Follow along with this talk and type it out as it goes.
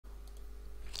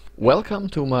Welcome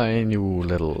to my new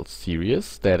little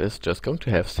series that is just going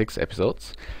to have 6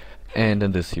 episodes. And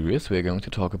in this series we're going to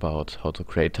talk about how to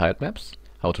create tiled maps,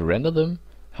 how to render them,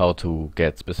 how to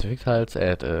get specific tiles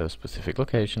at a specific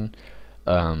location,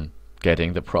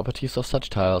 getting the properties of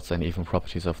such tiles and even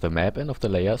properties of the map and of the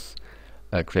layers,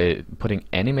 putting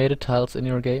animated tiles in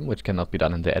your game, which cannot be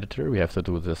done in the editor. We have to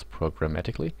do this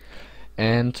programmatically,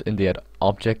 and in the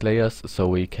object layers, so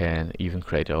we can even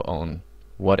create our own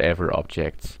whatever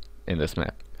objects in this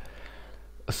map.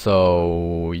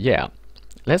 So yeah,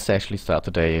 let's actually start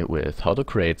today with how to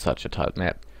create such a tiled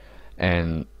map.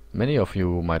 And many of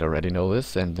you might already know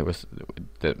this, and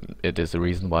it is the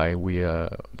reason why we are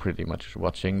pretty much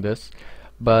watching this.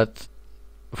 But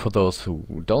for those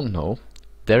who don't know,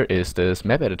 there is this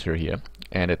map editor here,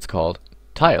 and it's called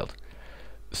Tiled.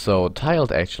 So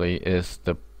Tiled actually is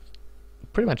the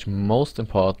pretty much most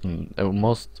important,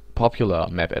 most popular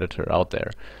map editor out there.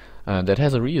 That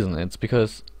has a reason. It's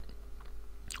because,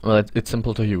 well, it's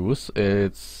simple to use.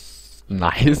 It's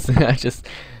nice. I just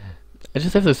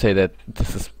have to say that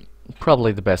this is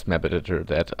probably the best map editor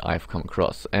that I've come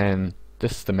across, and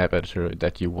this is the map editor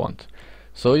that you want.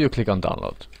 So you click on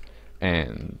download,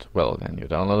 and well, then you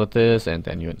downloaded this, and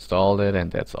then you installed it, and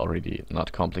that's already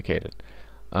not complicated.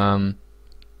 Once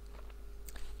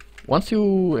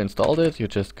you installed it, you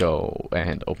just go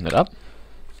and open it up,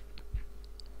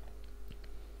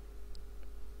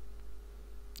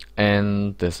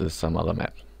 and this is some other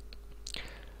map.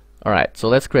 Alright, so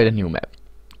let's create a new map.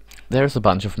 There's a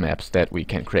bunch of maps that we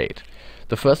can create.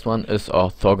 The first one is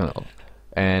orthogonal,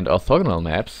 and orthogonal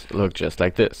maps look just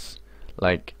like this.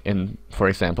 Like in, for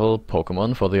example,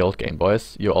 Pokemon for the old Game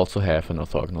Boys, you also have an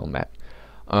orthogonal map.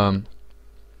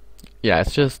 Yeah,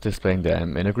 it's just displaying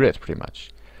them in a grid pretty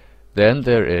much. Then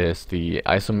there is the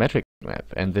Isometric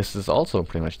Map, and this is also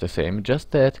pretty much the same, just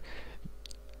that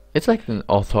it's like an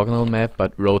orthogonal map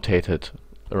but rotated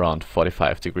around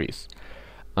 45 degrees.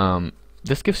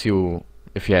 This gives you,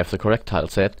 if you have the correct tile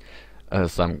set,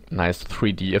 some nice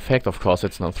 3D effect. Of course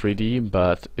it's not 3D,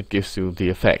 but it gives you the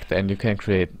effect, and you can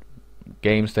create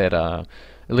games that are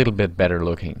a little bit better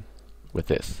looking with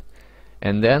this.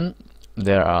 And then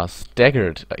there are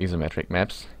staggered isometric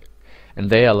maps, and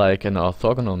they are like an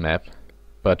orthogonal map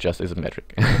but just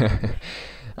isometric.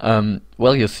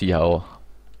 Well, you see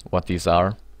what these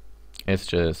are. It's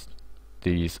just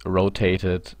these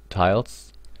rotated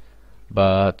tiles,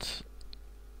 but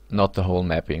not the whole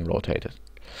map being rotated.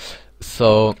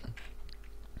 So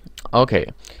okay,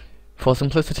 for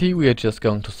simplicity we are just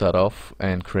going to start off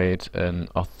and create an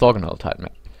orthogonal tile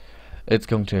map. It's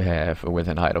going to have a width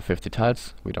and height of 50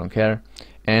 tiles, we don't care,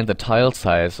 and the tile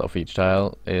size of each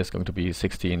tile is going to be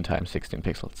 16 times 16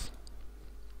 pixels.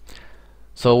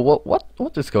 So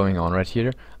what is going on right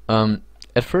here?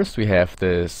 At first we have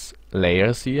this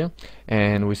layers here,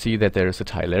 and we see that there is a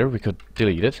tile layer. We could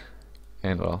delete it,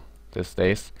 and well, this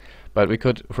stays. But we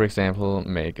could, for example,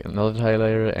 make another tile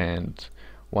layer and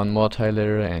one more tile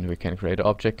layer, and we can create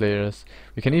object layers.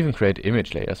 We can even create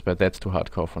image layers, but that's too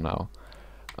hardcore for now.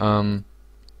 All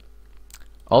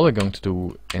we're going to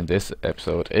do in this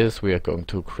episode is we are going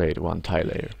to create one tile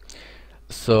layer.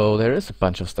 So there is a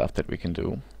bunch of stuff that we can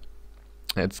do.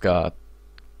 It's got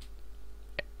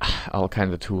all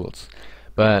kinds of tools,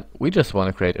 but we just want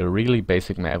to create a really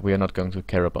basic map. We are not going to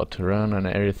care about terrain and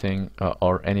everything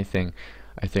or anything.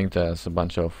 I think there's a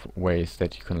bunch of ways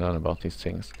that you can learn about these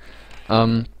things.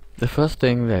 The first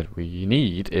thing that we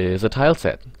need is a tile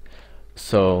set.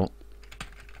 So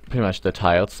pretty much the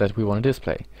tiles that we want to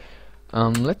display.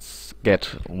 Let's get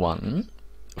one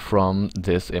from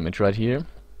this image right here,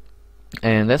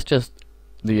 and that's just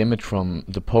the image from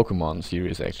the Pokemon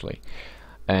series actually.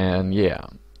 And yeah,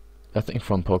 I think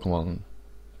from Pokemon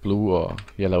Blue or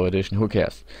Yellow Edition, who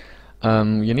cares.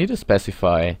 You need to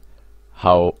specify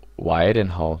how wide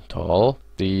and how tall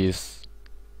these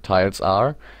tiles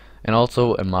are, and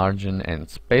also a margin and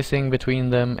spacing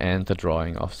between them, and the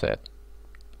drawing offset.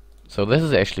 So this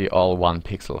is actually all 1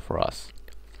 pixel for us.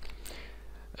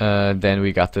 Then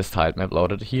we got this tiled map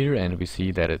loaded here, and we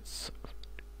see that it's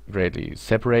greatly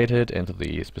separated into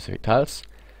the specific tiles.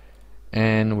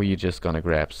 And we're just gonna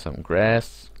grab some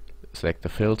grass, select the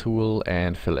fill tool,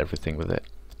 and fill everything with it.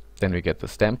 Then we get the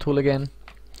stamp tool again,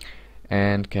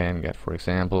 and can get, for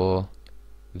example,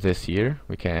 this here.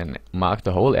 We can mark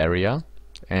the whole area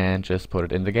and just put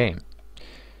it in the game.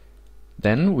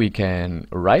 Then we can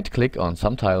right click on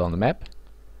some tile on the map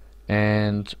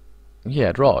and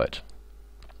yeah, draw it.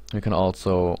 We can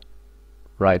also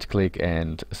right click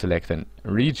and select a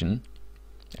region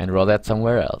and draw that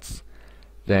somewhere else.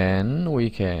 Then we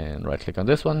can right click on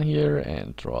this one here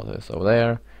and draw this over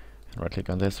there, Right click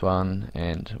on this one,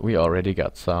 and we already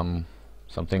got something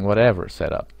whatever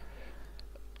set up.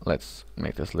 Let's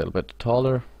make this a little bit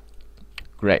taller.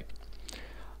 Great.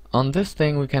 On this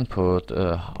thing we can put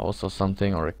a house or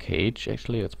something, or a cage.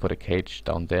 Actually, let's put a cage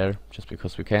down there just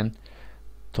because we can.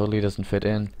 Totally doesn't fit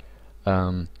in.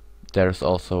 There's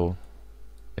also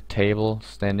a table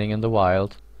standing in the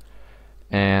wild,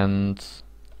 and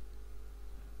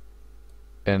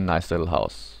a nice little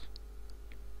house,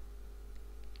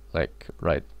 like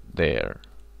right there.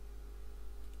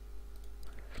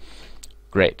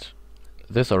 Great.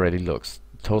 This already looks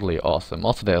totally awesome.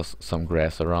 Also, there's some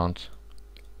grass around,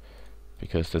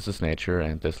 because this is nature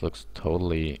and this looks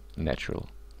totally natural.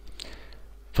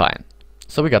 Fine.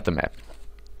 So we got the map.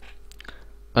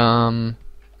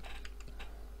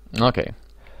 Okay.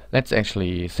 Let's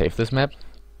actually save this map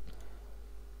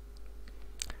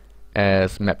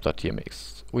as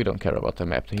map.tmx. We don't care about the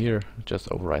map here, just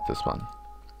overwrite this one.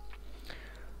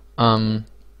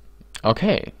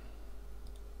 Okay.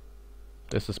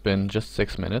 This has been just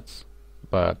 6 minutes,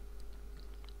 but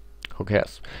who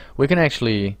cares? We can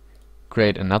actually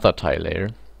create another tile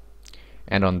layer,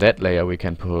 and on that layer we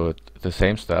can put the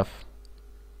same stuff,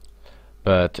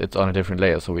 but it's on a different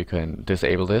layer, so we can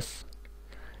disable this,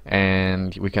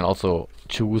 and we can also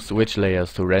choose which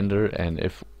layers to render, and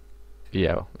if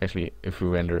we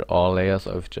render all layers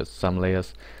or if just some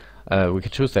layers, we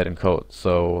can choose that in code.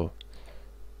 So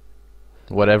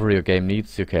whatever your game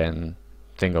needs, you can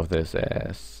think of this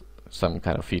as some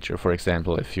kind of feature. For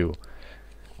example, if you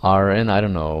are in, I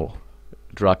don't know,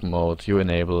 drug mode, you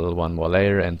enable one more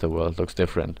layer and the world looks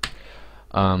different.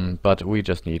 But we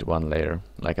just need one layer,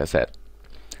 like I said.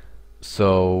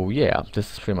 So yeah,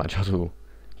 this is pretty much how to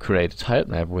create a tiled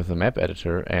map with a map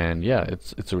editor, and yeah,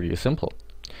 it's really simple.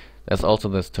 There's also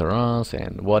this terrains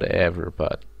and whatever,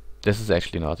 but this is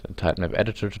actually not a tiled map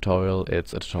editor tutorial,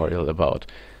 it's a tutorial about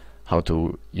how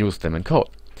to use them in code.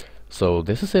 So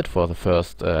this is it for the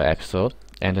first episode,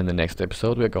 and in the next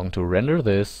episode we're going to render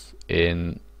this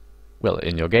in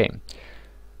your game.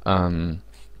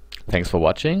 Thanks for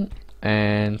watching,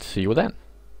 and see you then.